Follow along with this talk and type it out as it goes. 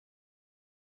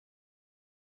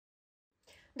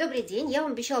Добрый день! Я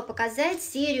вам обещала показать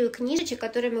серию книжечек,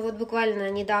 которые мы вот буквально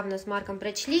недавно с Марком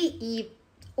прочли, и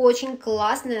очень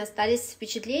классные остались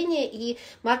впечатления, и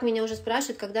Марк меня уже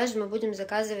спрашивает, когда же мы будем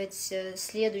заказывать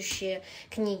следующие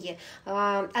книги.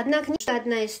 Одна книга,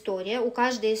 одна история, у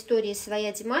каждой истории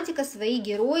своя тематика, свои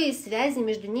герои, связи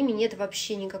между ними нет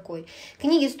вообще никакой.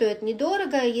 Книги стоят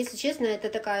недорого, если честно, это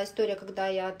такая история, когда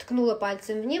я ткнула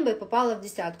пальцем в небо и попала в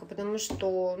десятку, потому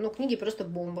что, книги просто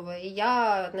бомбовые, и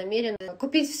я намерена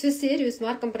купить всю серию и с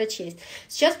Марком прочесть.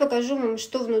 Сейчас покажу вам,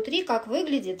 что внутри, как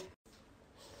выглядит.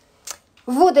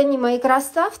 Вот они, мои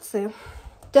красавцы.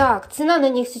 Так, цена на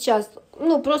них сейчас,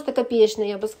 просто копеечная,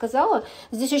 я бы сказала.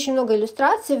 Здесь очень много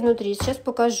иллюстраций внутри, сейчас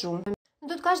покажу.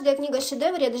 Тут каждая книга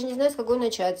шедевр, я даже не знаю, с какой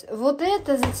начать. Вот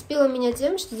это зацепило меня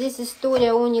тем, что здесь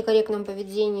история о некорректном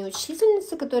поведении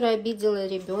учительницы, которая обидела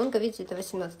ребенка. Видите, это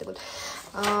 18-й год.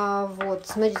 Вот,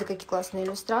 смотрите, какие классные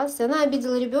иллюстрации. Она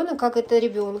обидела ребенка, как это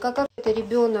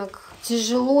ребенок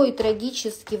тяжело и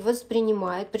трагически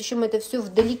воспринимает. Причем это все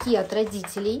вдалеке от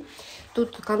родителей.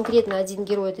 Тут конкретно один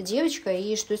герой, это девочка,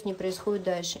 и что с ней происходит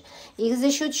дальше. И за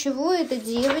счет чего эта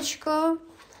девочка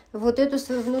вот эту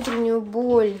свою внутреннюю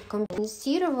боль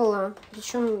компенсировала.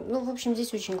 Причем, в общем,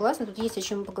 здесь очень классно. Тут есть о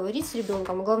чем поговорить с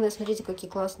ребенком. А главное, смотрите, какие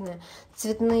классные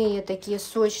цветные, такие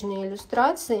сочные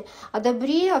иллюстрации. О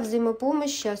добре, о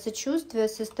взаимопомощи, о сочувствии, о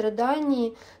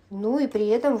сострадании. И при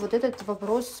этом вот этот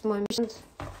вопрос, момент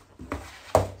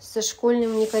со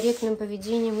школьным некорректным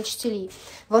поведением учителей.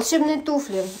 Волшебные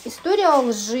туфли. История о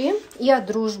лжи и о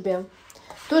дружбе.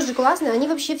 Тоже классные. Они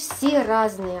вообще все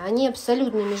разные. Они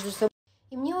абсолютно между собой.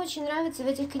 И мне очень нравится в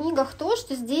этих книгах то,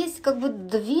 что здесь как бы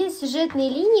две сюжетные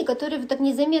линии, которые вот так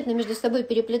незаметно между собой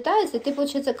переплетаются. И ты,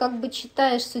 получается, как бы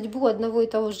читаешь судьбу одного и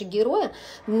того же героя,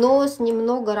 но с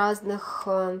немного разных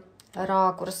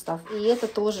ракурсов. И это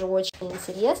тоже очень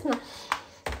интересно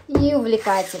и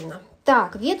увлекательно.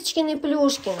 Так, Веточкин и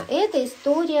Плюшкина. Это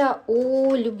история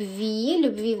о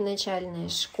любви в начальной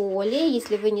школе.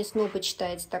 Если вы не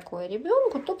почитаете такое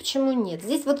ребенку, то почему нет?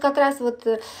 Здесь вот как раз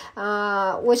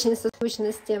очень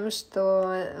созвучно с тем,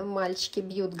 что мальчики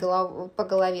бьют по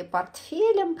голове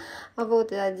портфелем, а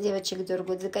девочек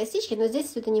дергают за косички. Но здесь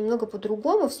все это немного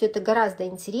по-другому, все это гораздо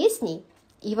интересней.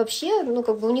 И вообще,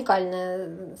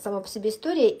 уникальная сама по себе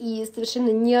история и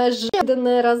совершенно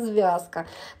неожиданная развязка,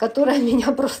 которая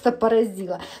меня просто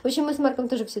поразила. В общем, мы с Марком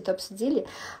тоже все это обсудили.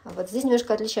 Вот здесь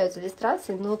немножко отличаются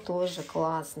иллюстрации, но тоже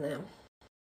классные.